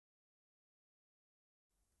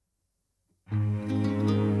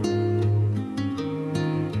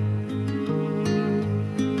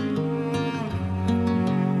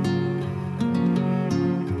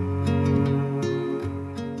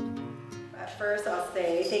first I'll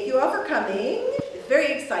say thank you all for coming. It's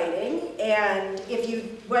very exciting, and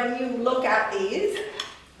when you look at these,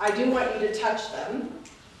 I do want you to touch them.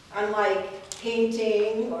 Unlike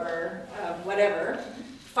painting or whatever,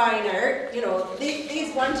 fine art, you know,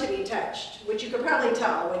 these want to be touched, which you could probably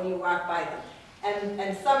tell when you walk by them.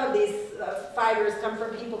 And some of these fibers come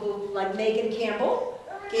from people who, like Megan Campbell,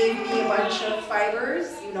 gave me a bunch of fibers,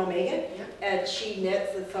 you know Megan, and she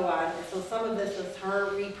knits and so on. And so some of this is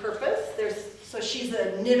her repurposed. So she's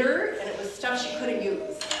a knitter, and it was stuff she couldn't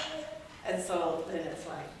use. And so then it's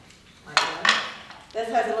like, my God. This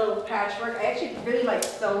has a little patchwork. I actually really like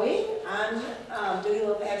sewing on, doing a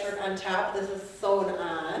little patchwork on top. This is sewn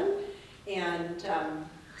on. And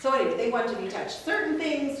so anyway, they want to be touched. Certain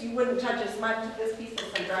things you wouldn't touch as much. This piece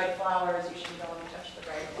is some dried flowers. You should go and touch the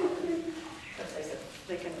dried flowers. Because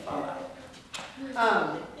they can fall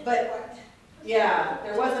out. But yeah,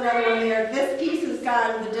 there was another one there. This piece has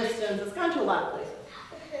gone the distance. It's gone to a lot of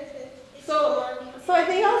places. So I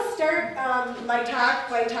think I'll start my talk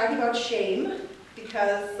by talking about shame,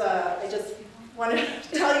 because I just want to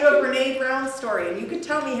tell you a Brene Brown story, and you can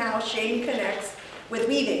tell me how shame connects with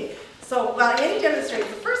weaving. So while Annie demonstrates,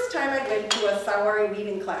 the first time I went to a sawari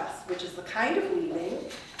weaving class, which is the kind of weaving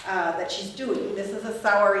that she's doing. This is a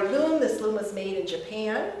sawari loom. This loom was made in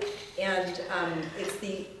Japan, and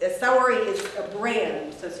the sawari is a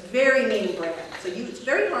brand, so it's a very name brand. So it's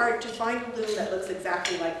very hard to find a loom that looks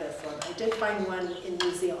exactly like this one. I did find one in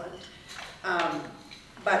New Zealand,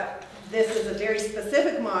 but this is a very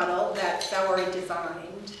specific model that Sawari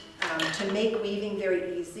designed to make weaving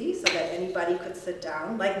very easy so that anybody could sit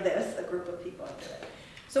down like this, a group of people did it.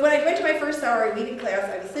 So when I went to my first Sawari weaving class,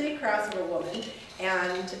 I was sitting across from a woman,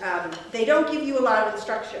 and they don't give you a lot of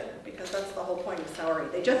instruction, because that's the whole point of Sawari.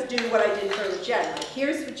 They just do what I did for Jen. Like,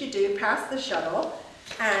 here's what you do, pass the shuttle,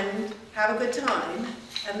 and have a good time.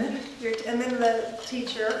 And then the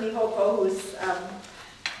teacher, Mihoko, who's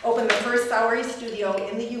opened the first Sawari studio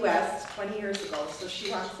in the US 20 years ago, so she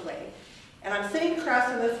walks away. And I'm sitting across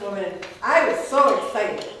from this woman, and I was so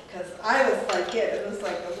excited, because I was like, it was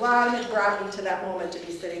like a lot had brought me to that moment to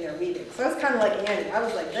be sitting there weaving. So I was kind of like Annie. I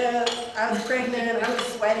was like this, I was pregnant, I was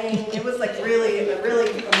sweating. It was like a really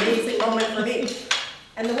amazing moment for me.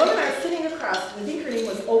 And the woman I was sitting across, I think her name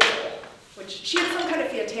was Opal, which she had some kind of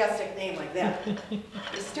fantastic name like that.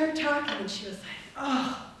 We started talking, and she was like,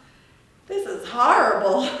 oh, this is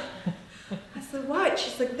horrible. I said, what?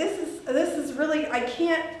 She's like, this is really, I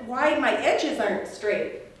can't, why my edges aren't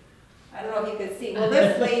straight. I don't know if you can see. Well,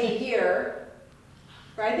 this lady here,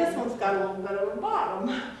 right, this one's got a little bit of a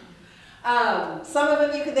bottom. Some of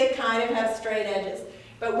them, they kind of have straight edges.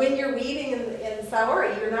 But when you're weaving in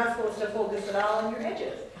Sawari, you're not supposed to focus at all on your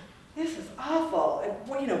edges. This is awful.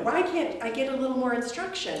 You know, why can't I get a little more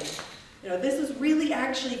instruction? You know, this is really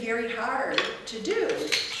actually very hard to do.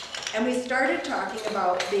 And we started talking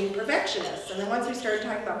about being perfectionists. And then once we started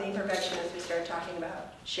talking about being perfectionists, we started talking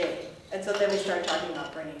about shame. And so then we started talking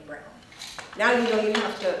about Brene Brown. Now you know you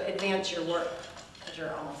have to advance your work, because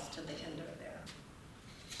you're almost to the end of it there.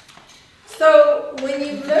 So when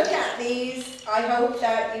you look at these, I hope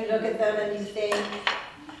that you look at them and you think,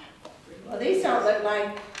 well, these don't look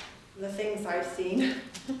like the things I've seen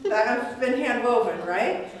that have been hand woven,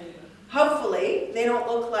 right? Hopefully, they don't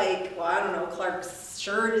look like, well, I don't know, Clark's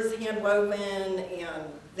shirt is hand woven, and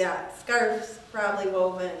that scarf's probably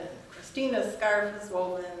woven, and Christina's scarf is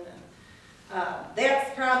woven, and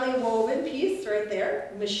that's probably a woven piece right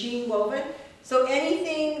there, machine woven. So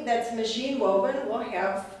anything that's machine woven will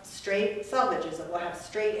have straight selvages. It will have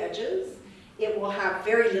straight edges. It will have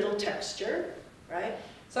very little texture, right?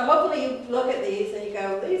 So hopefully you look at these and you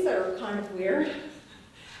go, these are kind of weird.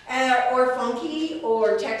 Or funky,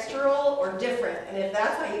 or textural, or different. And if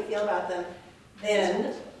that's how you feel about them,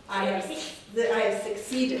 then I have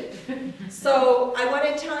succeeded. So I want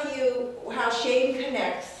to tell you how shame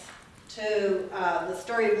connects to the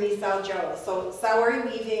story of Misao Jo. So Sawari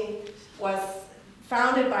weaving was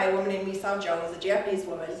founded by a woman named Misao Jo, who's a Japanese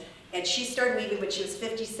woman, and she started weaving when she was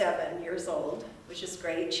 57 years old, which is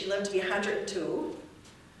great. She lived to be 102.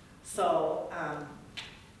 So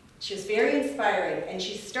she was very inspiring, and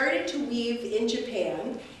she started to weave in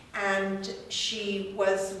Japan, and she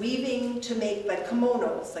was weaving to make like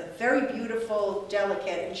kimonos, like very beautiful,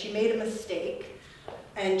 delicate, and she made a mistake,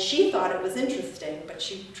 and she thought it was interesting, but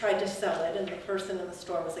she tried to sell it, and the person in the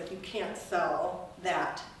store was like, you can't sell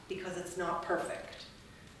that because it's not perfect.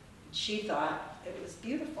 She thought it was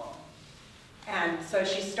beautiful. And so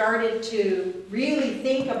she started to really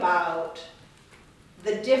think about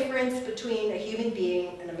the difference between a human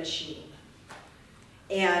being and a machine.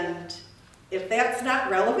 And if that's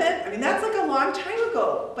not relevant, I mean, that's like a long time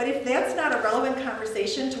ago, but if that's not a relevant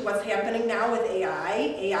conversation to what's happening now with AI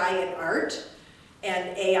in art,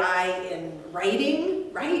 and AI in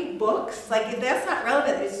writing, right, books, like if that's not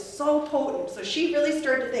relevant, it's so potent. So she really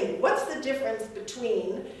started to think, what's the difference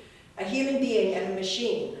between a human being and a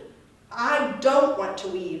machine? I don't want to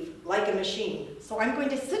weave like a machine, so I'm going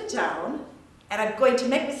to sit down and I'm going to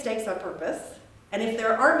make mistakes on purpose, and if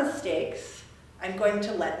there are mistakes, I'm going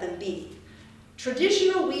to let them be.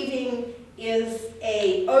 Traditional weaving is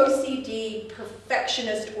a OCD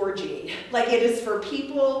perfectionist orgy. Like it is for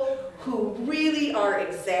people who really are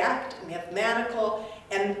exact, mathematical,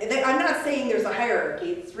 and I'm not saying there's a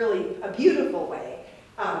hierarchy, it's really a beautiful way,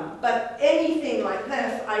 but anything like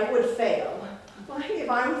this, I would fail. Like if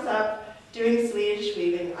I was up doing Swedish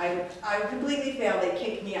weaving, I would completely fail, they'd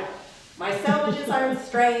kick me out. My selvages aren't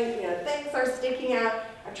straight, things are sticking out.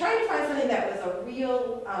 I'm trying to find something that was a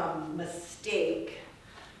real mistake.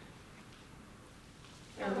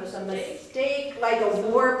 There was a mistake, like a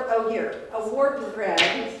warp, a warp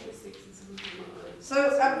thread.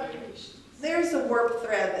 So there's a warp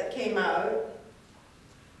thread that came out.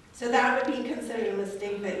 So that would be considered a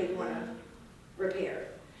mistake that you'd want to repair.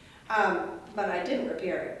 But I didn't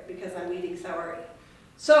repair it because I'm weaving Saori.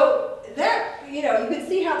 So that, you can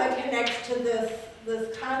see how that connects to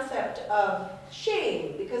this concept of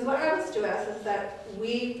shame. Because what happens to us is that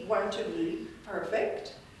we want to be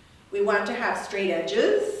perfect. We want to have straight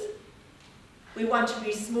edges. We want to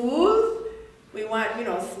be smooth. We want,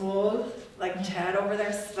 smooth, like Ted over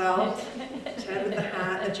there, svelte. Ted with the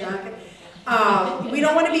hat, the jacket. We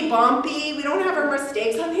don't want to be bumpy. We don't have our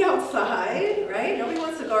mistakes on the outside, right? Nobody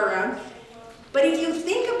wants to go around. But if you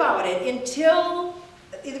think about it, until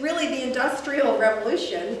really the Industrial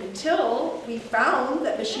Revolution, until we found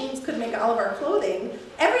that machines could make all of our clothing,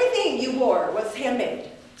 everything you wore was handmade.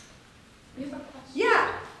 You have a question?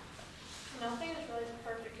 Yeah. Nothing is really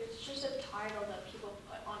perfect. It's just a title that people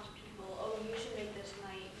put onto people. Oh, you should make this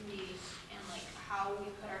nice, and like how we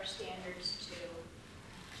put our standards to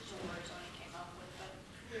just a word Zoe came up with, but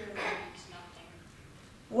really means nothing.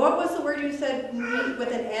 What was the word you said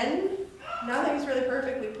with an N? Nothing's really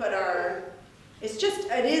perfect. We put our, it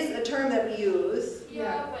is a term that we use.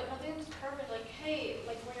 Yeah, but nothing's perfect. Like, hey,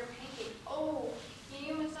 like when you're painting, oh,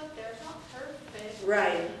 you messed up there. It's not perfect.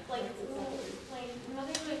 Right. Like,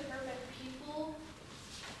 nothing's really perfect. People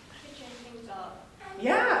can change things up.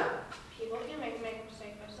 Yeah. People can make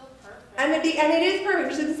mistakes, but it's still perfect. And it is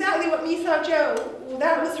perfect, which is exactly what Misao Jo,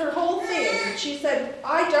 that was her whole thing. She said,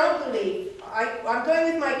 I don't believe, I'm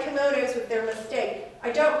going with my kimonos with their mistake.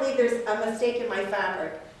 I don't believe there's a mistake in my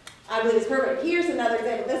fabric. I believe it's perfect. Here's another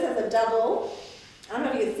example. This has a double, I don't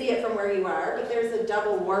know if you can see it from where you are, but there's a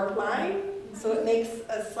double warp line. So it makes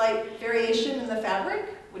a slight variation in the fabric,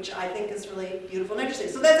 which I think is really beautiful and interesting.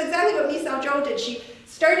 So that's exactly what Misao Jo did. She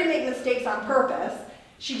started making mistakes on purpose.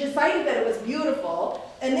 She decided that it was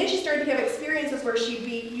beautiful, and then she started to have experiences where she'd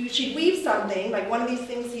weave something, like one of these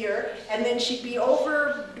things here, and then she'd be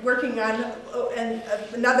over working on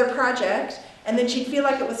another project, and then she'd feel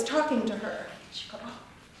like it was talking to her. She'd go, oh,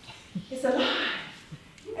 it's alive.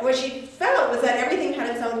 And what she felt was that everything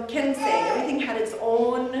had its own kensei, everything had its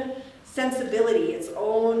own sensibility, its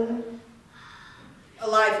own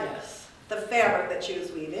aliveness, the fabric that she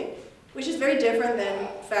was weaving, which is very different than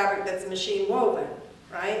fabric that's machine woven,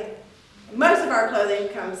 right? Most of our clothing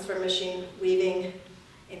comes from machine weaving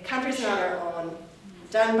in countries not our own,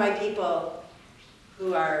 done by people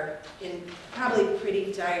who are in probably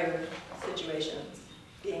pretty dire situations,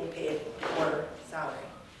 being paid for salary.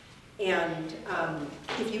 And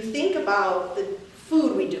if you think about the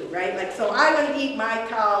food we do, right? Like, so I want to eat my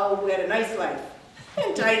cow who had a nice life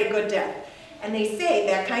and died a good death. And they say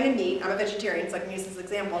that kind of meat, I'm a vegetarian, so I can use this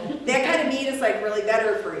example, that kind of meat is like really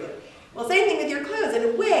better for you. Well, same thing with your clothes. In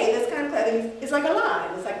a way, this kind of clothing is like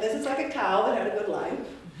alive. It's like, this is like a cow that had a good life.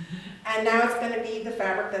 And now it's going to be the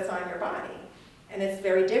fabric that's on your body. And it's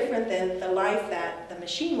very different than the life that the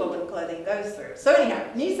machine woven clothing goes through. So anyhow,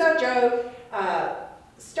 Misao Jo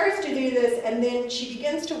starts to do this, and then she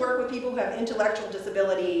begins to work with people who have intellectual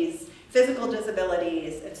disabilities, physical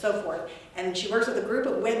disabilities, and so forth. And she works with a group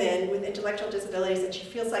of women with intellectual disabilities, and she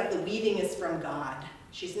feels like the weaving is from God.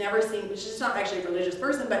 She's never seen, she's not actually a religious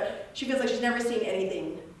person, but she feels like she's never seen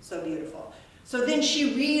anything so beautiful. So then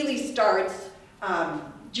she really starts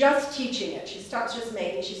just teaching it. She stops just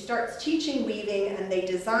making, she starts teaching weaving, and they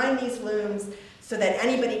design these looms so that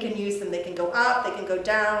anybody can use them. They can go up, they can go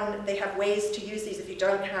down, they have ways to use these if you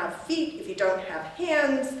don't have feet, if you don't have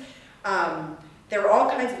hands. There are all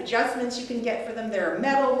kinds of adjustments you can get for them. There are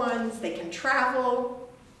metal ones, they can travel.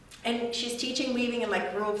 And she's teaching weaving in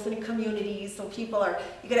like groups and in communities, so people are,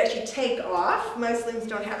 you could actually take off, Muslims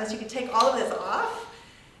don't have this, you could take all of this off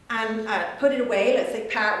and put it away. Let's say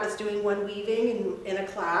Pat was doing one weaving in a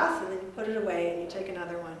class, and then you put it away and you take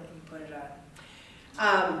another one and you put it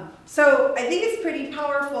on. So I think it's pretty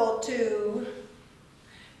powerful to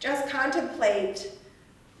just contemplate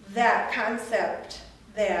that concept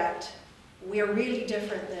that we're really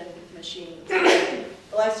different than machines.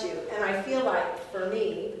 Bless you. And I feel like, for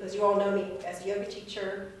me, because you all know me as a yoga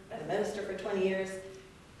teacher and a minister for 20 years,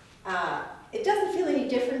 it doesn't feel any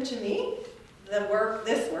different to me,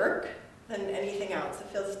 this work, than anything else. It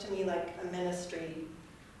feels to me like a ministry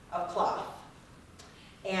of cloth.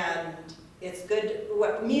 And it's good,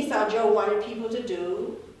 what Misao Jo wanted people to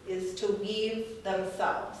do is to weave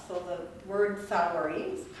themselves. So the word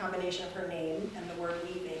Sawari is a combination of her name and the word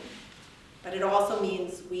weaving. But it also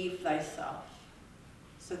means weave thyself.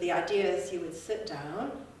 So the idea is you would sit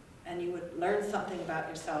down and you would learn something about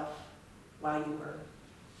yourself while you were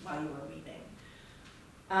weaving,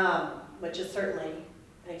 which is certainly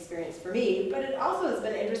an experience for me. But it also has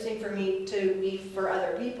been interesting for me to weave for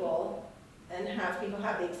other people and have people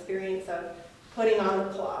have the experience of putting on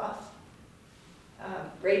the cloth.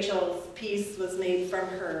 Rachel's piece was made from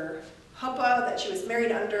her huppah that she was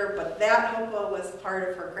married under, but that huppah was part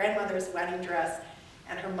of her grandmother's wedding dress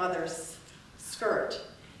and her mother's skirt.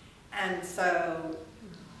 And so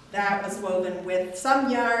that was woven with some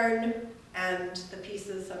yarn and the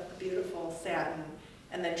pieces of the beautiful satin,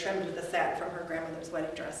 and then trimmed with the satin from her grandmother's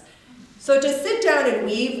wedding dress. So to sit down and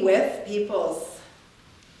weave with people's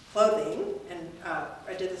clothing, and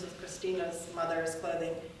I did this with Christina's mother's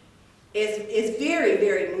clothing, is very,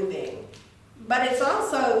 very moving. But it's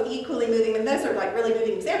also equally moving, and those are like really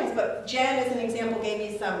moving examples, but Jen, as an example, gave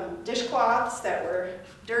me some dishcloths that were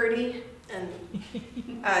dirty. And,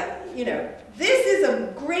 you know, this is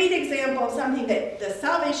a great example of something that the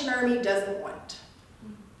Salvation Army doesn't want.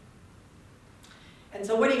 And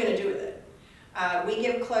so what are you going to do with it? We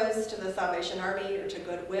give clothes to the Salvation Army or to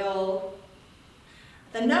Goodwill.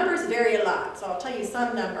 The numbers vary a lot, so I'll tell you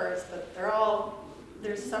some numbers, but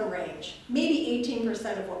there's some range. Maybe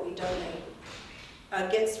 18% of what we donate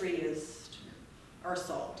gets reused or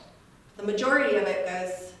sold. The majority of it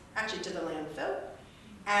goes actually to the landfill.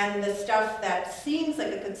 And the stuff that seems like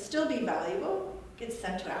it could still be valuable gets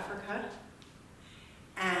sent to Africa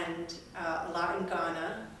and a lot in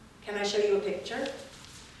Ghana. Can I show you a picture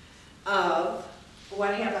of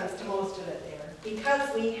what happens to most of it there?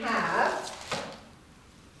 Because we have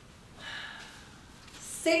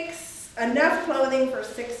enough clothing for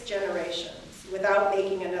 6 generations without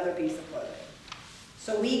making another piece of clothing.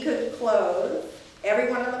 So we could clothe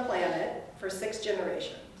everyone on the planet for 6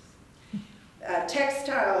 generations.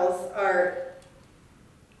 Textiles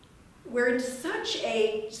we're in such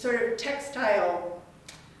a sort of textile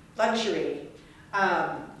luxury.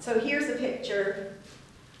 So here's a picture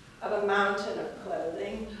of a mountain of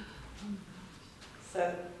clothing.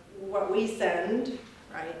 So what we send,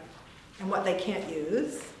 right, and what they can't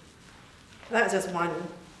use. That's just one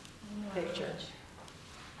picture.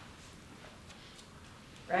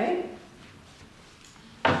 Right?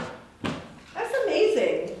 That's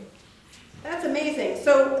amazing. That's amazing.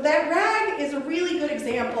 So that rag is a really good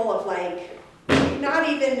example of like, not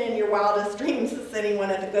even in your wildest dreams is anyone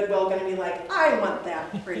at the Goodwill going to be like, I want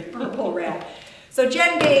that pretty purple rag. So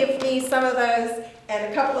Jen gave me some of those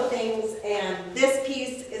and a couple of things, and this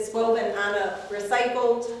piece is woven on a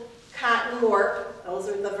recycled cotton warp. Those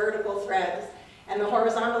are the vertical threads. And the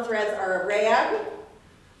horizontal threads are a rag,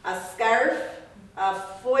 a scarf, a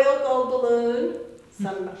foil gold balloon,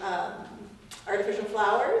 some artificial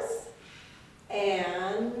flowers,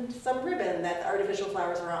 and some ribbon that the artificial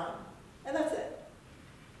flowers are on. And that's it.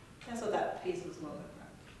 That's what that piece was woven from.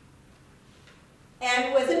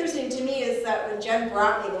 And what's interesting to me is that when Jen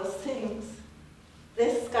brought me those things,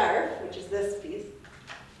 this scarf, which is this piece,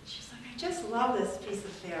 she's like, I just love this piece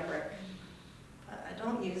of fabric. I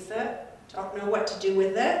don't use it, don't know what to do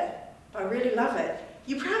with it, but I really love it.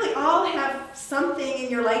 You probably all have something in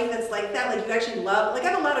your life that's like that, like you actually love. Like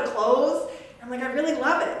I have a lot of clothes, I'm like, I really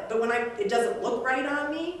love it, but when it doesn't look right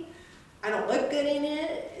on me, I don't look good in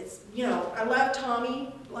it. It's, you know, I love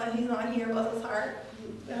Tommy, he's on here, bless his heart.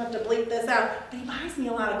 I have to bleep this out. But he buys me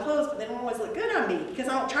a lot of clothes, but they don't always look good on me because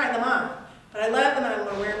I don't try them on. But I love them and I'm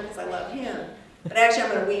going to wear them because I love him. But actually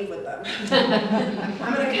I'm going to weave with them.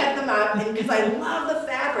 I'm going to cut them up because I love the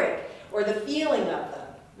fabric or the feeling of them,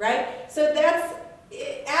 right? So that's,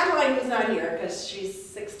 Adeline, who's not here because she's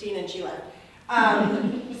 16 and she left,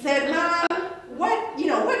 said, Mom,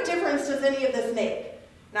 what difference does any of this make?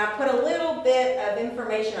 And I put a little bit of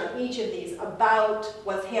information on each of these about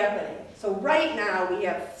what's happening. So right now we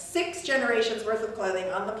have 6 generations worth of clothing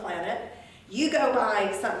on the planet. You go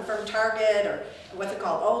buy something from Target or what's it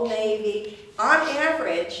called, Old Navy. On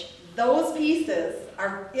average, those pieces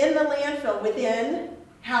are in the landfill within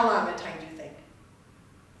how long a time do you think?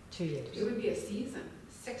 2 years. It would be a season,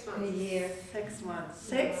 6 months. A year. 6 months.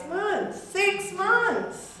 6 months. 6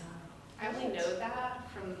 months. I only know that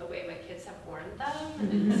from the way my kids have worn them.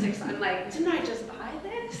 And in 6, I'm like, didn't I just buy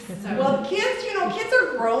this? So, Well, kids, kids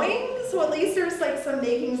are growing, so at least there's like some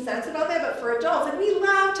making sense about that. But for adults, and we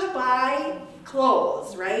love to buy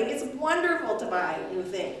clothes, right? It's wonderful to buy new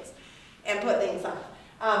things and put things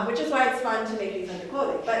on, which is why it's fun to make these into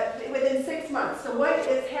clothing. But within 6 months, so what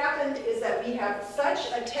has happened is that we have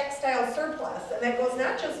such a textile surplus, and that goes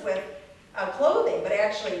not just with clothing, but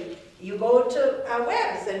actually you go to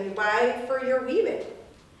webs and you buy for your weaving,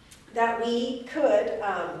 that we could,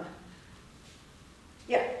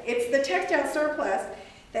 it's the textile surplus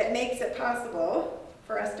that makes it possible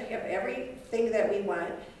for us to have everything that we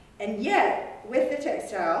want. And yet, with the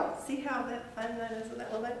textile, see how that fun that is in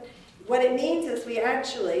that little bit? What it means is we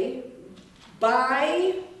actually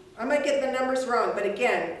buy, I might get the numbers wrong, but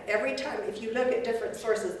again, every time, if you look at different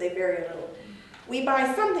sources, they vary a little. We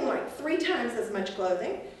buy something like 3 times as much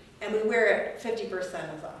clothing, and we wear it 50% as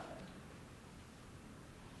often.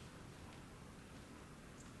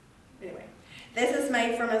 Anyway, this is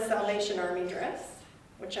made from a Salvation Army dress,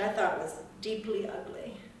 which I thought was deeply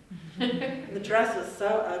ugly. The dress was so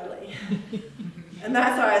ugly. And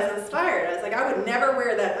that's why I was inspired. I was like, I would never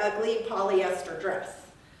wear that ugly polyester dress.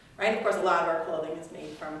 Right? Of course, a lot of our clothing is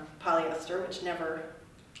made from polyester, which never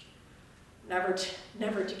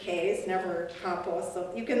decays, never composts.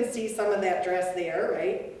 So you can see some of that dress there,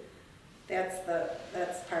 right? That's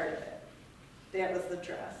part of it. That was the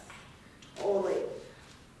dress. Only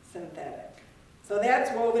synthetic. So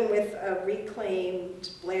that's woven with a reclaimed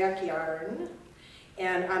black yarn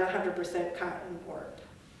and on 100% cotton warp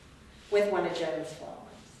with one of Jen's flowers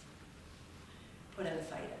put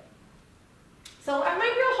inside it. So my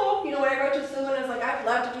real hope, when I wrote to Sue and I was like, I'd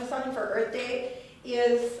love to do something for Earth Day,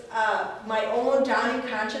 is my own dawning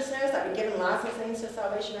consciousness. I've been given lots of things to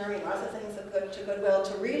Salvation Army, lots of things to Goodwill,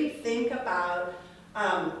 to really think about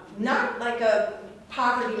not like a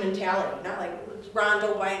poverty mentality, not like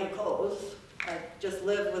Rondo buying clothes, just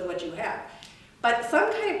live with what you have, but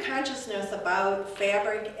some kind of consciousness about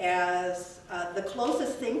fabric as the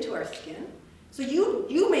closest thing to our skin. So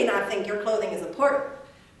you may not think your clothing is important,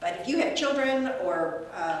 but if you have children or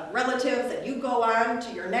relatives and you go on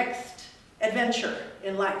to your next adventure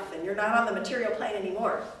in life and you're not on the material plane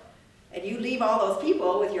anymore, and you leave all those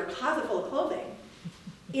people with your closet full of clothing,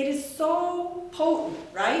 it is so potent,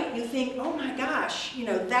 right? You think, oh my gosh,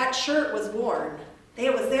 that shirt was worn.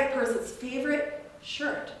 It was that person's favorite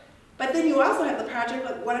shirt. But then you also have the project,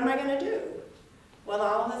 like, what am I going to do with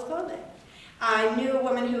all of this clothing? I knew a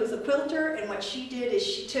woman who was a quilter, and what she did is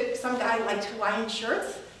she took some guy liked Hawaiian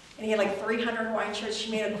shirts, and he had like 300 Hawaiian shirts. She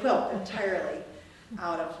made a quilt entirely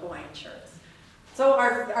out of Hawaiian shirts. So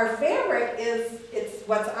our fabric it's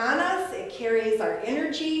what's on us, it carries our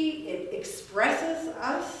energy, it expresses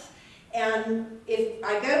us. And if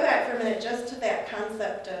I go back for a minute just to that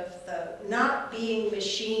concept of the not being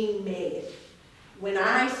machine made, when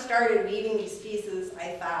I started weaving these pieces,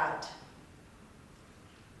 I thought,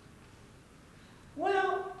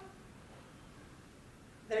 well,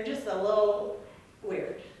 they're just a little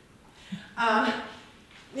weird.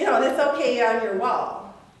 That's okay on your wall.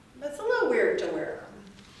 It's a little weird to wear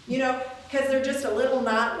them, because they're just a little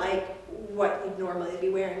not like what you'd normally be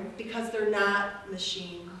wearing, because they're not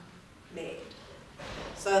machine made.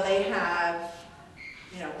 So they have,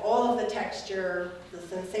 all of the texture, the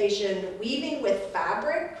sensation. Weaving with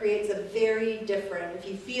fabric creates a very different, if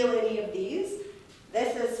you feel any of these,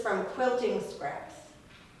 this is from quilting scraps.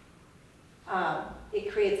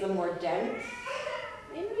 It creates a more dense,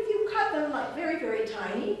 even if you cut them like very, very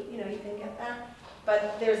tiny, you can get that,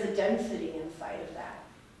 but there's a density inside of that.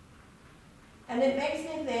 And it makes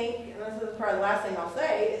me think, and this is probably the last thing I'll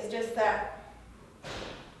say, is just that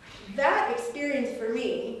experience for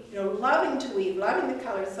me, loving to weave, loving the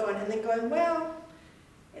colors, so on, and then going, well,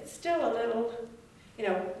 it's still a little,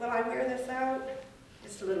 will I wear this out?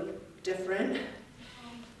 It's a little different.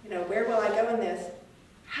 Where will I go in this?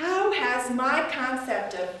 How has my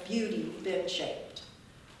concept of beauty been shaped?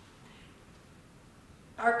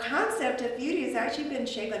 Our concept of beauty has actually been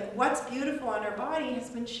shaped, like what's beautiful on our body has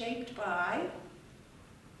been shaped by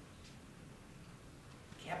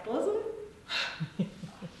capitalism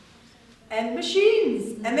and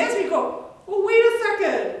machines. And as we go, well, wait a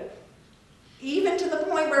second. even to the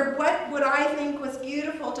point where what would I think was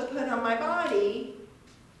beautiful to put on my body,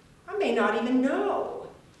 I may not even know,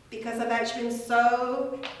 because I've actually been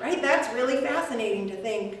so, right? That's really fascinating to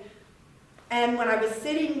think. And when I was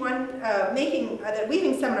sitting making the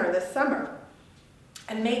weaving seminar this summer,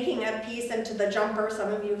 and making a piece into the jumper,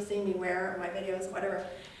 some of you have seen me wear my videos, whatever,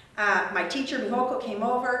 my teacher, Mihoko, came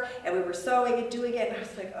over, and we were sewing and doing it, and I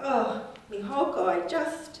was like, oh, Mihoko, I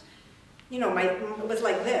just, you know, it was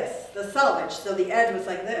like this, the selvage, so the edge was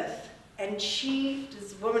like this. And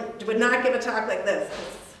this woman would not give a talk like this.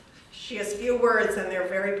 She has few words, and they're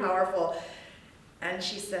very powerful. And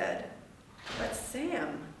she said, but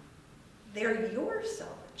Sam, they're your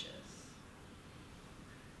selvages.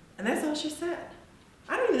 And that's all she said.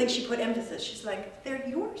 I don't even think she put emphasis. She's like, they're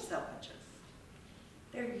your selvages.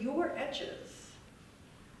 They're your edges.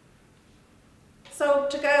 So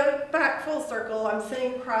to go back full circle, I'm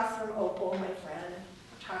sitting across from Opal, my friend,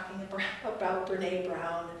 talking about Brene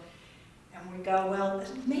Brown, and we go, well,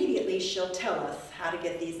 maybe at least she'll tell us how to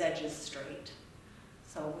get these edges straight.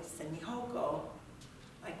 So we said, Mihoko,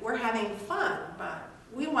 like, we're having fun, but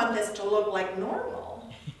we want this to look like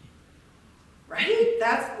normal, right?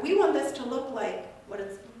 We want this to look like what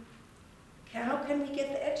it's, how can we get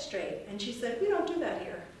the edge straight? And she said, we don't do that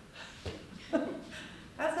here.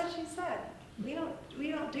 That's what she said. We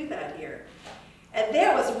don't do that here. And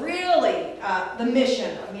that was really the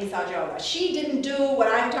mission of Misao Joga. She didn't do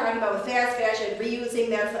what I'm talking about with fast fashion, reusing.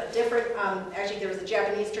 That's a different, actually there was a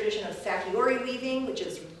Japanese tradition of sakiori weaving, which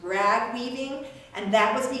is rag weaving, and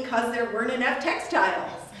that was because there weren't enough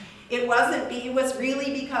textiles. It was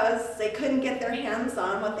really because they couldn't get their hands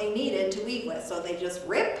on what they needed to weave with, so they just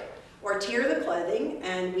rip or tear the clothing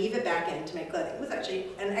and weave it back in to make clothing. It was actually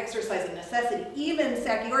an exercise in necessity. Even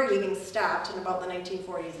sakiori weaving stopped in about the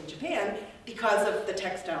 1940s in Japan because of the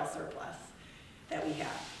textile surplus that we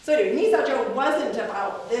have. So anyway, Misao Joga wasn't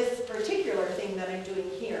about this particular thing that I'm doing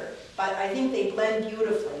here, but I think they blend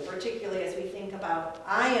beautifully, particularly as we think about,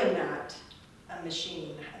 I am not a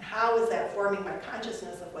machine, and how is that forming my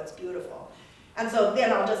consciousness of what's beautiful? And so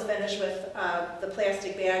then I'll just finish with the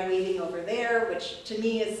plastic bag weaving over there, which to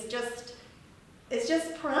me is it's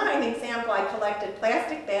just prime example. I collected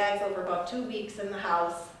plastic bags over about 2 weeks in the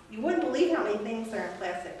house. You wouldn't believe how many things are in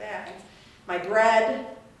plastic bags. My bread,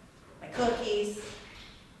 my cookies,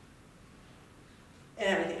 and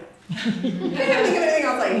everything else. I can't think of anything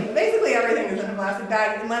else. Like, basically everything is in a plastic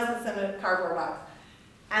bag unless it's in a cardboard box.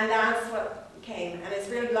 And that's what came, and it's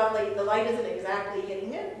really lovely. The light isn't exactly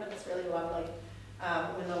hitting it, but it's really lovely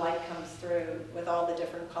when the light comes through with all the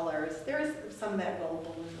different colors. There is some that will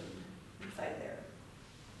balloon inside there.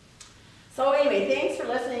 So anyway, thanks for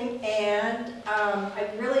listening, and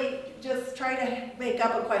I really just try to make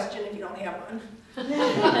up a question if you don't have one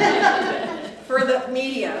for the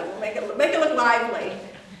media. We'll make it look lively.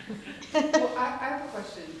 Well, I have a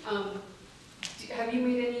question. Have you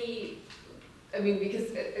made any? I mean,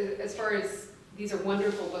 because as far as these are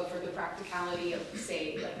wonderful, but for the practicality of,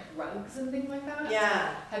 say, like rugs and things like that.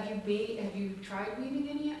 Yeah. Have you tried weaving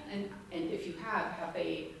any yet? And if you have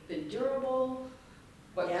they been durable?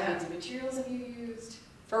 What kinds of materials have you used?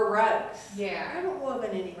 For rugs? Yeah. I haven't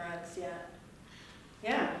woven any rugs yet.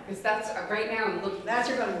 Yeah. Because that's, right now I'm looking. That's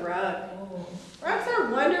your one rug. Oh. Rugs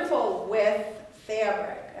are wonderful with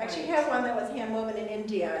fabric. I actually have one that was hand woven in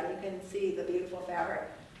India, and you can see the beautiful fabric.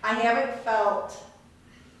 I haven't felt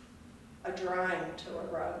a drawing to a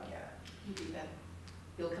rug yet. You do that.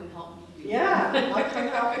 You'll come help me. Yeah, I'll come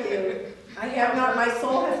help you. I have not, my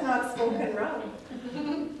soul has not spoken rug.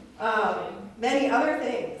 Many other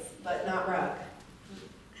things, but not rug.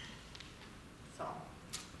 So,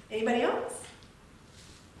 anybody else?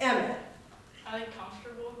 Emmett. I like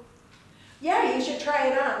comfortable. Yeah, you should try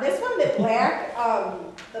it on. This one, the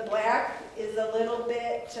black is a little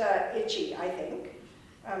bit itchy, I think.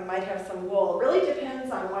 Might have some wool. It really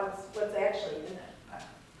depends on what's actually in it.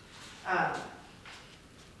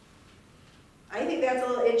 I think that's a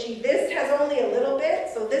little itchy. This has only a little bit,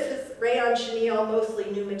 so this is rayon chenille, mostly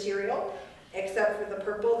new material, except for the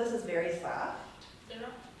purple. This is very soft.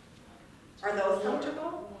 Are those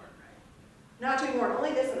comfortable? Not too warm.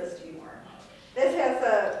 Only this one is too warm. This has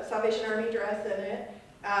a Salvation Army dress in it.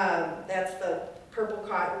 That's the purple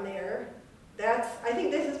cotton there. I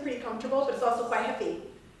think this is pretty comfortable, but it's also quite heavy.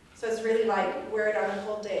 So it's really like wear it on a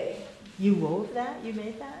full day. You wove that? You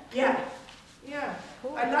made that? Yeah. Yeah.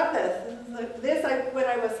 Cool. I love this. When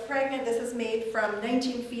I was pregnant, this is made from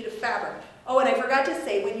 19 feet of fabric. Oh, and I forgot to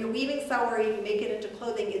say, when you're weaving sari, you make it into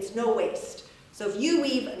clothing, it's no waste. So if you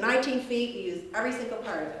weave 19 feet, you use every single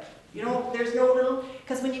part of it. You know, there's no little,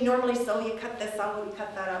 because when you normally sew, you cut this out, you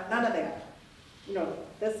cut that out, none of that. you know,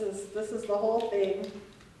 this is the whole thing.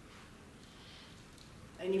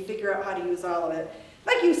 And you figure out how to use all of it.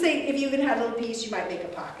 Like you say, if you even had a little piece, you might make a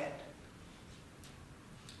pocket.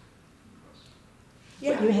 But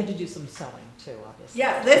Yeah. you had to do some sewing too, obviously.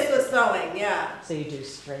 Yeah, this was sewing, yeah. So you do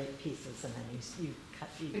straight pieces and then you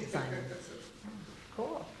design them.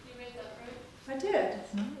 Cool. You made that right? I did.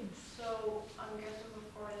 That's nice. So I'm guessing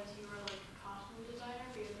before this you were like a costume designer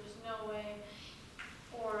because there's no way,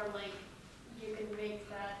 or like you can make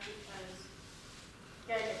that because you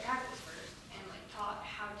gotta get practice first and like taught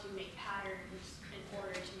how to make patterns in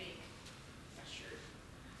order to make a shirt.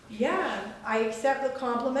 Yeah, I accept the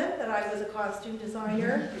compliment that I was a costume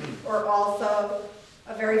designer or also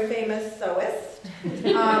a very famous sewist.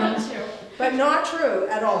 But not true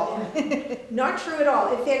at all. Not true at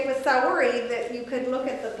all. In fact, with Saori, that you could look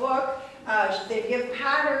at the book, they give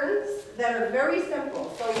patterns that are very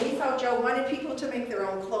simple. So Misao Jo wanted people to make their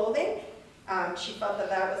own clothing. She felt that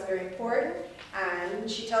that was very important. And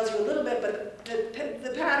she tells you a little bit, but the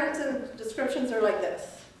patterns and descriptions are like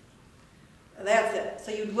this. And that's it. So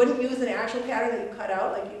you wouldn't use an actual pattern that you cut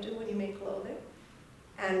out like you do when you make clothing.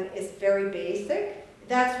 And it's very basic.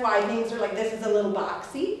 That's why things are like this is a little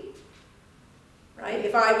boxy. Right?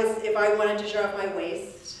 If I wanted to show off my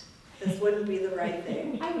waist, this wouldn't be the right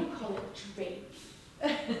thing. I would call it drape.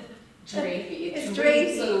 Drapey. It's It's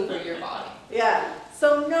drapey. drapey over your body. Yeah.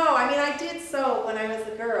 So no, I mean I did sew when I was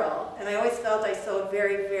a girl, and I always felt I sewed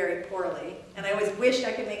very, very poorly. And I always wished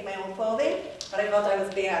I could make my own clothing, but I felt I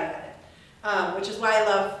was bad at it. Which is why I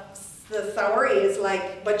love the Saori is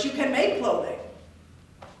like, but you can make clothing.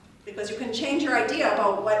 Because you can change your idea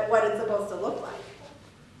about what it's supposed to look like.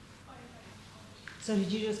 So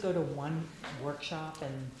did you just go to one workshop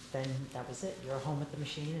and then that was it? You were home with the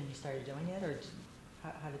machine and you started doing it, or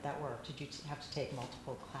how did that work? Did you have to take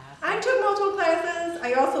multiple classes? I took multiple classes.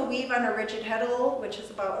 I also weave on a rigid heddle, which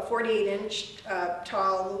is about a 48-inch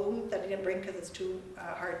tall loom that I didn't bring because it's too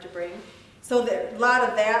hard to bring. So a lot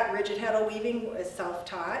of that rigid heddle weaving is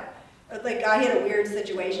self-taught. Like I had a weird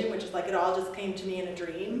situation, which is like it all just came to me in a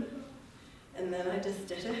dream, and then I just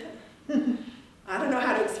did it. I don't know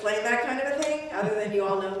how to explain that kind of a thing, other than you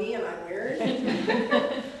all know me and I'm weird.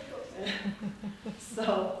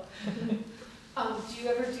 So. Do you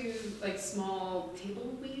ever do like small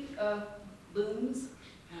table looms?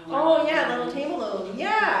 Oh yeah, little table loom.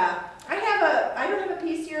 Yeah, I don't have a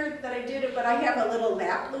piece here that I did it, but I have a little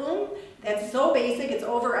lap loom that's so basic. It's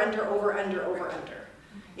over, under, over, under, over, under.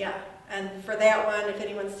 Yeah, and for that one, if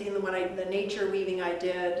anyone's seen the nature weaving I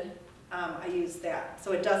did, I used that.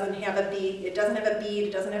 So it doesn't have a bead. It doesn't have a bead.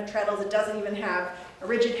 It doesn't have treadles. It doesn't even have a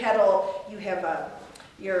rigid heddle. You have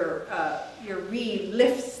your reed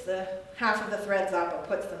lifts the half of the threads up and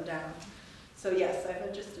puts them down. So yes, I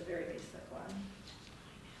have just a very basic one.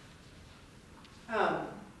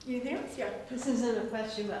 Anything else? Yeah. This isn't a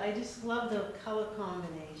question, but I just love the color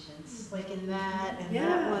combinations, like in that and Yeah.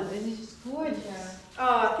 that one. It's just gorgeous.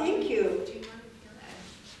 Oh, thank you. Do you want to feel that?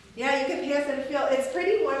 Yeah, you can pass it a feel. It's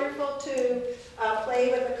pretty wonderful to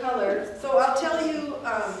play with the colors. So I'll tell you,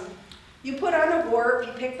 you put on a warp,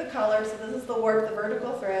 you pick the color. So this is the warp, the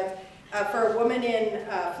vertical threads. For a woman in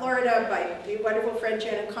Florida, my wonderful friend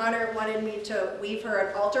Janet Connor wanted me to weave her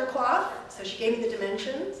an altar cloth. So she gave me the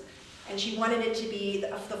dimensions, and she wanted it to be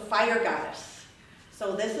the fire goddess.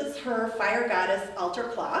 So this is her fire goddess altar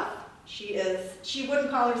cloth. She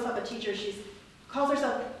wouldn't call herself a teacher. She calls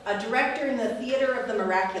herself a director in the theater of the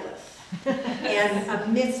miraculous, and a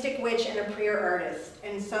mystic witch and a prayer artist.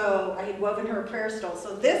 And so I had woven her a prayer stole.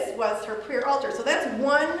 So this was her prayer altar. So that's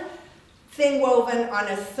one thing woven on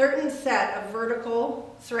a certain set of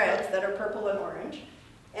vertical threads that are purple and orange.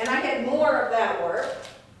 And I had more of that work,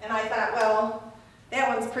 and I thought, well, that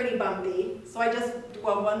one's pretty bumpy, so I just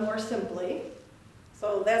wove one more simply.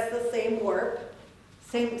 So that's the same warp,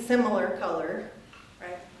 similar color,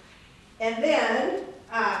 right? And then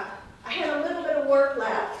I had a little bit of work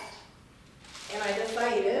left, and I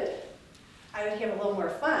decided I would have a little more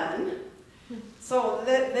fun. So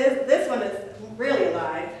this one is really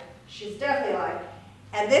alive. She's definitely alive.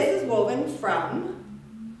 And this is woven from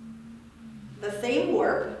the same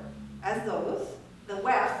warp as those. The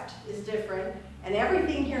weft is different, and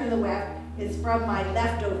everything here in the weft is from my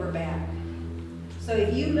leftover bag. So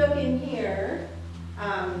if you look in here,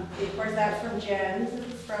 of course that's from Jen's. This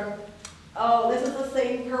is from, this is the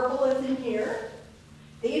same purple as in here.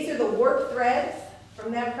 These are the warp threads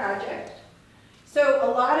from that project. So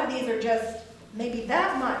a lot of these are just maybe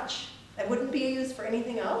that much that wouldn't be used for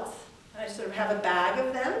anything else. I sort of have a bag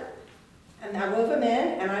of them, and I wove them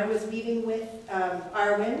in, and I was weaving with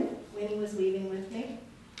Arwen. Winnie was weaving with me,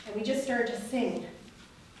 and we just started to sing,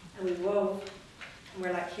 and we wove And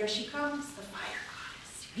we're like, here she comes, the fire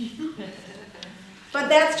goddess. But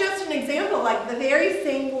that's just an example, like the very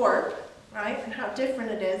same warp, right? And how different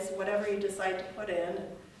it is, whatever you decide to put in,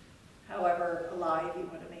 however alive you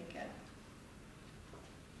want to make it.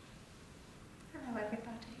 Hello,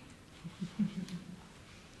 everybody.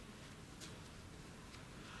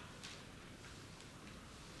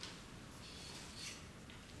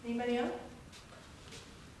 Anybody else?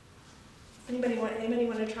 Anybody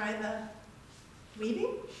want to try the weaving?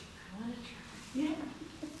 I want to try. Yeah.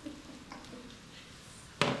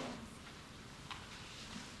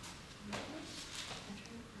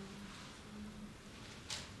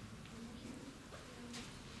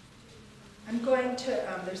 I'm going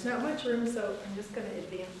to, there's not much room, so I'm just going to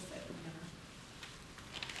advance it.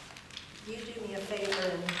 You do me a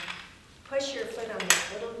favor and push your foot on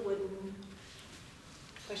this little wooden,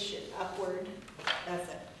 push it upward. That's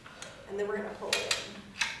it. And then we're going to pull it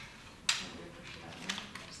in.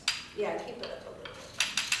 Yeah, keep it up a little bit.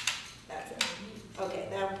 That's it. Okay,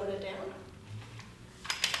 now put it down.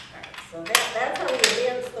 All right, so that's how we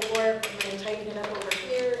advance the warp. I'm going to tighten it up over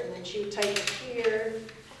here, and then she would tighten it here.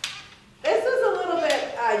 This was a little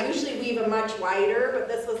bit, usually weave a much wider, but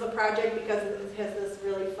this was a project because it has this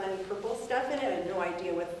really funny purple stuff in it. I had no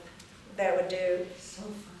idea what that would do. So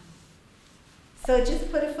fun. So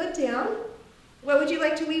just put a foot down. What would you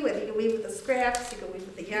like to weave with? You can weave with the scraps, you can weave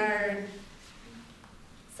with the yarn.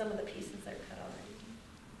 Some of the pieces are cut already.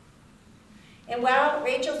 And while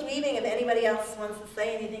Rachel's weaving, if anybody else wants to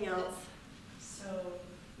say anything else, So,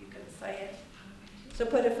 you can say it. So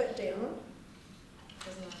put a foot down.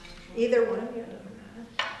 doesn't matter. Either one, yeah.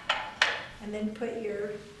 And then put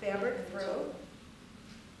your fabric through.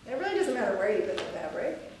 It really doesn't matter where you put the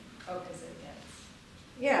fabric. Oh, because it gets.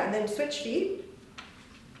 Yeah, and then switch feet.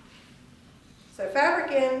 So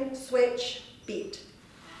fabric in, switch, beat.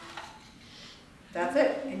 That's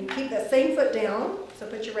it. And you keep that same foot down. So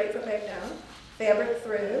put your right foot back down. Fabric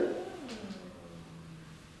through.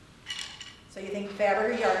 So you think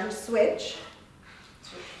fabric or yarn, switch,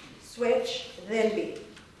 switch, then beat.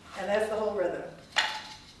 And that's the whole rhythm.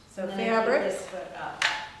 So And then I fabric. keep this foot up.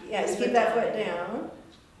 Yes, This keep foot that down. foot down.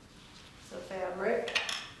 So fabric,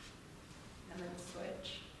 and then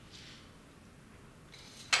switch,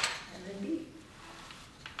 and then beat.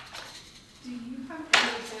 Do you have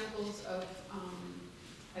any examples of,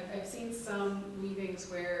 I've seen some weavings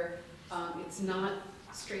where it's not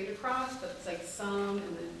straight across, but it's like some,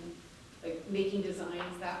 and then like making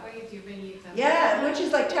designs that way? Do you have any examples? Yeah, which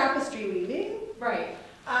is like tapestry weaving. Right.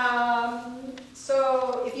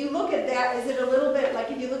 So if you look at that, is it a little bit, like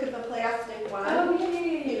if you look at the plastic one,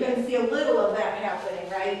 you can see a little of that happening,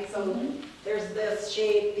 right? So there's this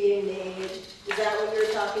shape being made. Is that what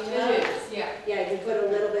you're talking about? It is, yeah. Yeah, you can put a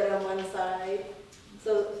little bit on one side.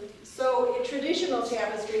 So in traditional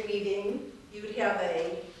tapestry weaving, you would have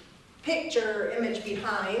a picture image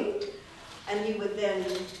behind, and you would then,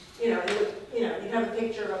 you'd have a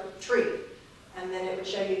picture of a tree, and then it would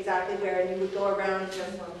show you exactly where, and you would go around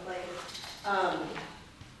just one place. I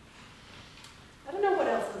don't know what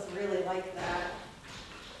else is really like that.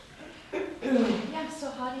 Yeah, so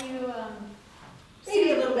how do you,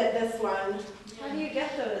 Maybe a little bit this one. how do you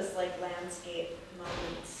get those like landscape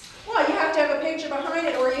moments? Well, you have to have a picture behind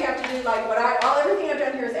it, or you have to do like everything I've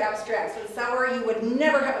done here is abstract. So it's somewhere you would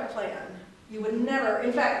never have a plan. You would never.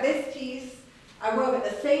 In fact, this piece I wove at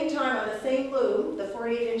the same time on the same loom, the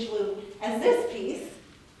 48-inch loom, as this piece.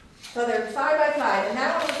 So they're side by side, and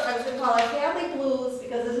that one I was going to call it Family Blues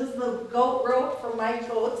because this is the goat rope from my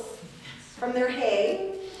goats from their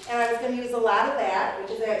hay, and I was going to use a lot of that,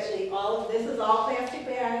 which is actually this is all plastic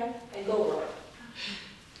bag and goat rope.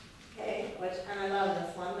 Okay, and I love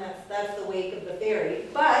this one. That's the wake of the fairy.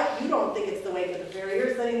 But you don't think it's the wake of the fairy.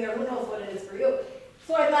 You're sitting there, who knows what it is for you.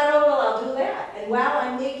 So I thought, oh, well, I'll do that. And while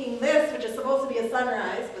I'm making this, which is supposed to be a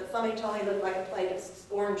sunrise, but somebody told me it looked like a plate of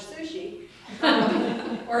orange sushi,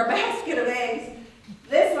 or a basket of eggs,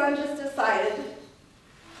 this one just decided,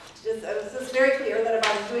 it was just very clear that if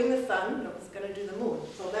I was doing the sun, it was going to do the moon.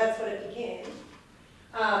 So that's what it became.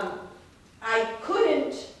 I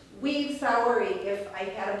couldn't weave Saori if I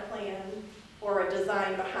had a plan or a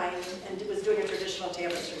design behind and was doing a traditional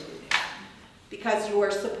tapestry weaving. Because you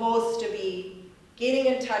are supposed to be getting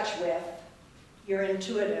in touch with your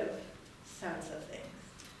intuitive sense of things,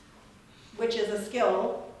 which is a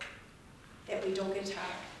skill that we don't get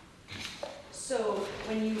taught. So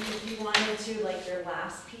if you wanted to, like your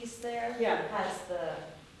last piece there, Yeah. has the.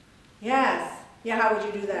 Yes. Yeah, how would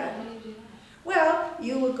you do that? How do you do that? Well,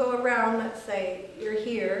 you would go around, let's say you're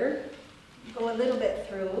here, go a little bit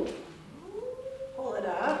through, pull it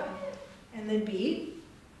up, and then beat.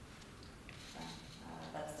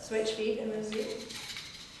 Switch feet and then weave.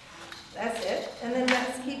 That's it. And then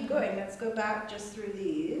let's keep going. Let's go back just through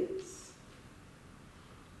these.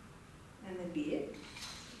 And then bead.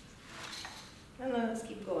 And then let's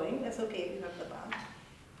keep going. That's okay if you have the bob.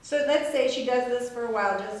 So let's say she does this for a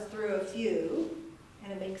while just through a few,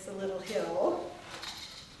 and it makes a little hill.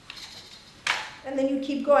 And then you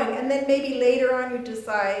keep going. And then maybe later on you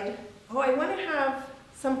decide, oh, I want to have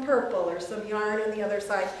some purple or some yarn on the other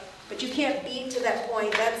side. But you can't bead to that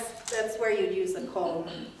point. That's where you'd use a comb.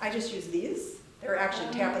 I just use these. They're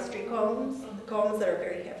actually tapestry combs that are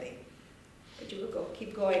very heavy. But you would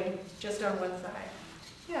keep going just on one side.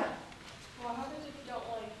 Yeah. Well, how does if you don't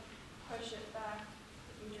like push it back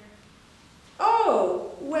either?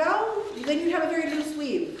 Oh, well, then you have a very loose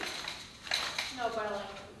weave. No, but I like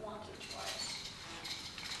once or twice.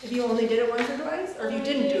 If you only did it once or twice, or if you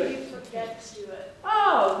didn't do If it. you forget to do it.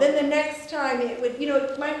 Oh, then the next time it would,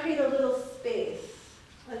 it might create a little space.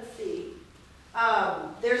 Let's see.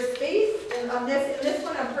 There's space in this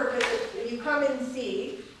one on purpose. If you come and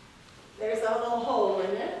see, there's a little hole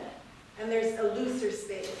in it, and there's a looser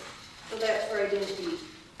space. So that's where I didn't bead.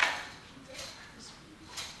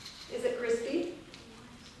 Is it crispy?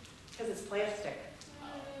 Because it's plastic.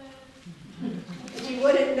 You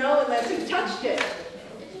wouldn't know unless you touched it.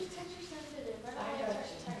 It just texture sensitive. I don't want to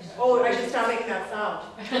touch texture. Oh, I should stop making that sound.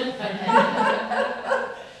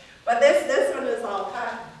 But this one is all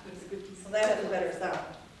cut. So that has a better sound.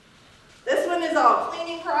 This one is all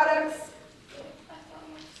cleaning products.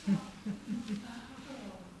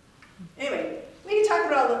 Anyway, we can talk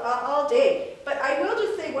about it all day. But I will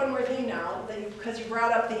just say one more thing now, because you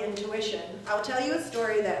brought up the intuition. I'll tell you a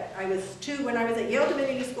story that when I was at Yale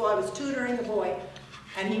Divinity School, I was tutoring a boy,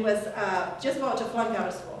 and he was just about to flunk out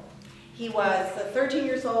of school. He was 13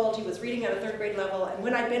 years old, he was reading at a 3rd grade level, and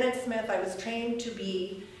when I'd been at Smith, I was trained to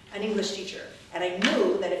be an English teacher. And I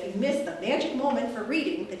knew that if you missed the magic moment for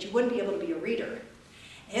reading, that you wouldn't be able to be a reader.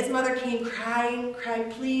 His mother came crying,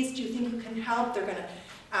 please, do you think you can help? They're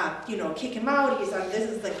gonna kick him out. This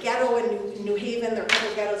is the ghetto in New Haven, there are a couple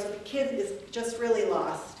of ghettos, so the kid is just really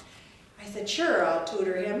lost. I said, sure, I'll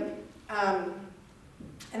tutor him.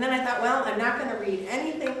 And then I thought, well, I'm not gonna read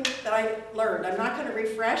anything that I learned. I'm not gonna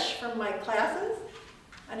refresh from my classes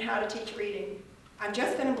on how to teach reading. I'm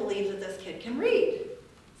just gonna believe that this kid can read.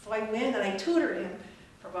 So I went and I tutored him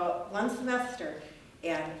for about 1 semester.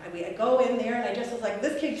 And I go in there and I just was like,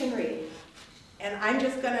 this kid can read. And I'm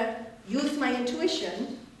just gonna use my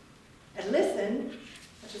intuition and listen,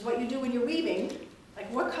 which is what you do when you're weaving, like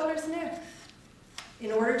what color's next,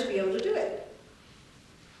 in order to be able to do it.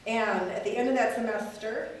 And at the end of that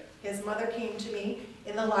semester, his mother came to me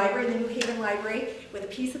in the library, the New Haven library, with a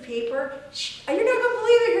piece of paper. You're not gonna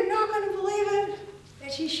believe it, you're not gonna believe it.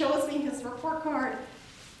 And she shows me his report card.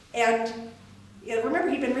 And remember,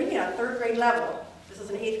 he'd been reading at a 3rd grade level. This is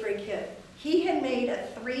an 8th grade kid. He had made a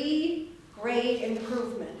 3-grade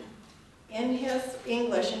improvement in his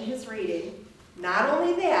English and his reading. Not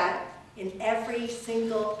only that, in every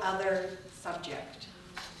single other subject.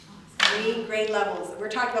 3 grade levels. We're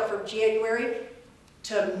talking about from January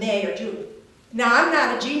to May or June. Now, I'm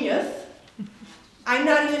not a genius. I'm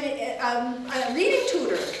not even a reading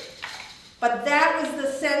tutor. But that was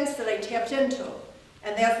the sense that I tapped into.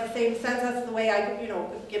 And that's the same sense, that's the way I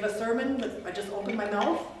give a sermon. I just open my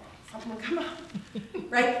mouth, something will come out,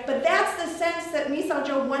 right? But that's the sense that Misao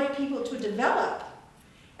Jo wanted people to develop.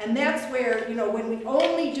 And that's where, when we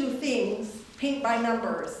only do things, paint by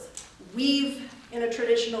numbers, weave in a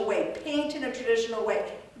traditional way, paint in a traditional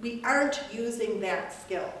way, we aren't using that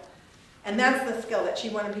skill. And that's the skill that she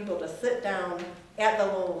wanted people to sit down at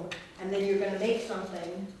the loom, and then you're going to make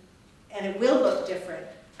something, and it will look different,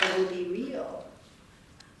 but it will be real.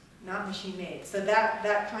 Not machine made. So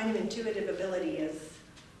that kind of intuitive ability is,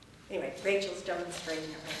 anyway, Rachel's demonstrating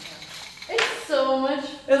it right now. It's so much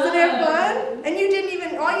fun. Isn't it fun? And you didn't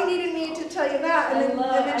even, all you needed me to tell you that, and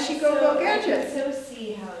then she go gadgets. I can so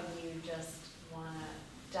see how you just want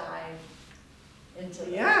to dive into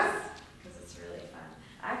this. Yeah. Because it's really fun.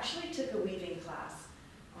 I actually took a weaving class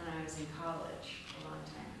when I was in college a long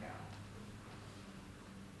time ago.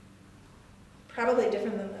 Probably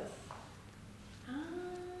different than this.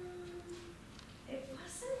 It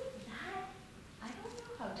wasn't that, I don't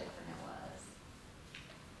know how different it was.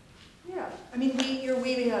 Yeah. I mean, you're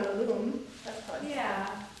weaving on a loom. That's fun. Yeah.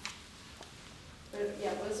 But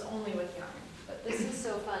yeah, it was only with yarn. But this is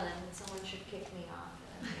so fun and someone should kick me off.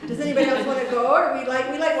 Does anybody else want to go? Or we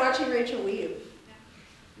like watching Rachel weave.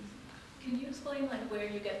 Can you explain where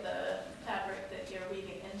you get the fabric that you're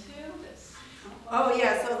weaving into? Oh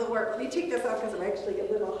yeah, so the work. Let me take this off because I'm actually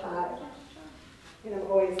a little hot. and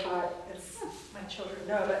I'm always hot, as my children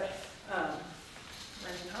know, but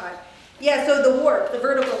running hot. Yeah, so the warp, the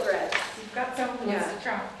vertical threads. You've got something Yeah. to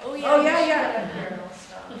try. Oh, yeah.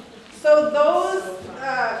 So those,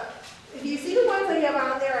 if you see the ones I have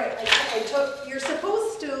on there, I took, you're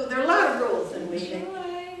supposed to, there are a lot of rules in weaving.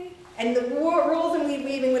 And the rules in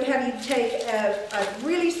weaving would have you take a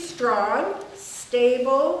really strong,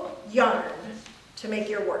 stable yarn to make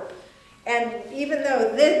your warp. And even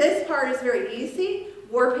though this part is very easy,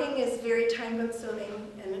 warping is very time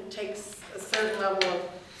consuming and it takes a certain level of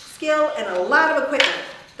skill and a lot of equipment.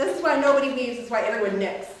 This is why nobody weaves, this is why everyone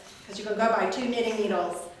knits. Because you can go buy 2 knitting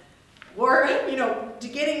needles.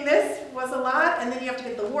 Getting this was a lot, and then you have to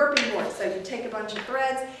get the warping board. So you take a bunch of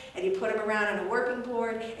threads and you put them around on a warping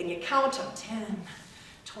board and you count them, 10,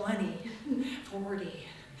 20, 40,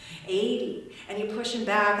 80, and you push them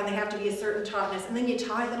back and they have to be a certain tautness. And then you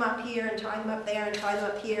tie them up here and tie them up there and tie them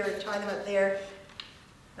up here and tie them up there.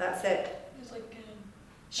 That's it. It's like,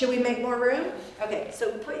 Should we make more room? Okay,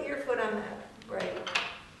 so put your foot on that break.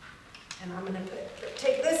 And I'm going to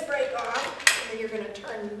take this break off, and then you're going to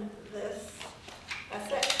turn this.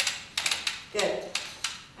 That's it. Good.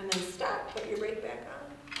 And then stop. Put your brake back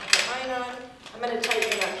on. I'll put mine on. I'm going to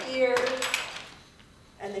tighten it up here.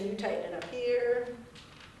 And then you tighten it up here.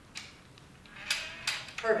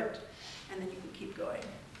 Perfect. And then you can keep going.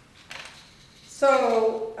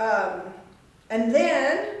 So, and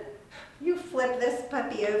then you flip this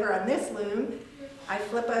puppy over on this loom. I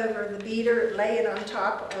flip over the beader, lay it on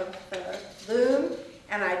top of the loom,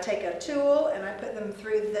 and I take a tool and I put them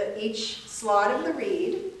through each slot of the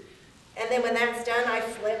reed. And then when that's done, I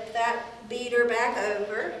flip that beader back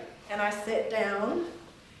over and I sit down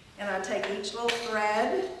and I take each little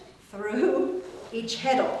thread through each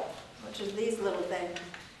heddle, which is these little things.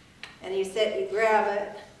 And you sit, you grab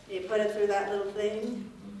it, you put it through that little thing,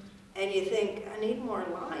 and you think, I need more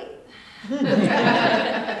light.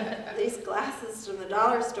 These glasses from the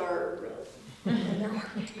dollar store are really,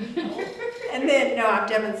 and then, no, I'm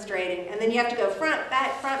demonstrating. And then you have to go front,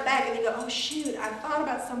 back, and you go, oh shoot, I thought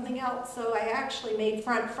about something else, so I actually made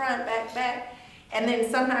front, back. And then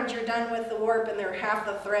sometimes you're done with the warp and half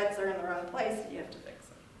the threads are in the wrong place and you have to fix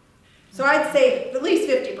them. So I'd say at least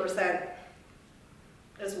 50%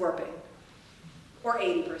 is warping, or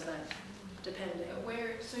 80%, depending.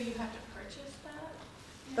 so you have to purchase that?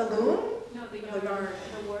 The loom? No, the The yarn, yarn.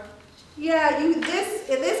 the warp. Yeah, in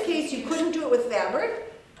this case, you couldn't do it with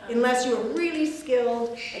fabric unless you were really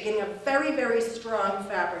skilled at getting a very, very strong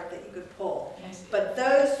fabric that you could pull. But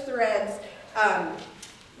those threads,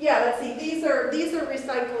 yeah, let's see, these are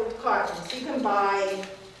recycled cotton. So you can buy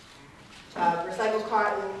recycled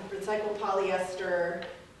cotton, recycled polyester.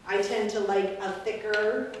 I tend to like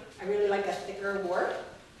I really like a thicker warp.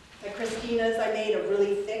 Like Christina's, I made a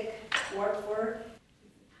really thick warp for her.